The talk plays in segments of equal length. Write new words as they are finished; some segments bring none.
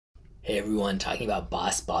Hey everyone, talking about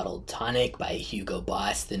Boss Bottled Tonic by Hugo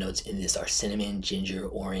Boss. The notes in this are cinnamon, ginger,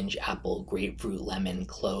 orange, apple, grapefruit, lemon,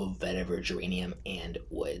 clove, vetiver, geranium, and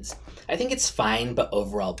woods. I think it's fine, but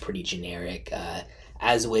overall pretty generic.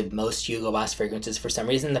 As with most Hugo Boss fragrances, for some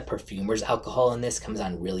reason the perfumer's alcohol in this comes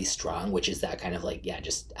on really strong, which is that kind of like, yeah,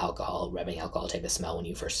 just alcohol, rubbing alcohol type of smell when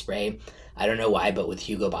you first spray. I don't know why, but with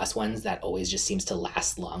Hugo Boss ones, that always just seems to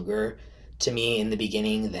last longer to me in the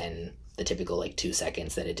beginning than the typical like 2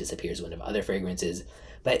 seconds that it disappears one of other fragrances.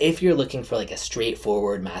 But if you're looking for like a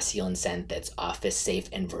straightforward masculine scent that's office safe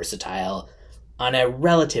and versatile on a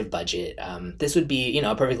relative budget, this would be,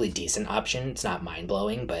 a perfectly decent option. It's not mind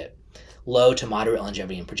blowing, but low to moderate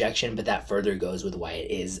longevity and projection. But that further goes with why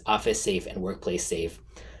it is office safe and workplace safe.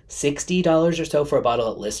 $60 or so for a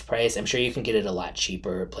bottle at list price. I'm sure you can get it a lot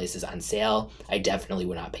cheaper places on sale. I definitely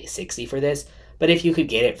would not pay 60 for this. But if you could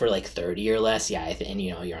get it for like 30 or less, yeah, and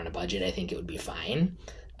you're on a budget, I think it would be fine.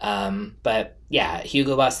 But yeah,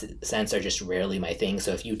 Hugo Boss scents are just rarely my thing.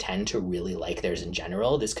 So if you tend to really like theirs in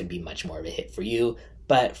general, this could be much more of a hit for you.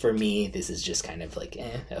 But for me, this is just kind of like,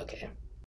 okay.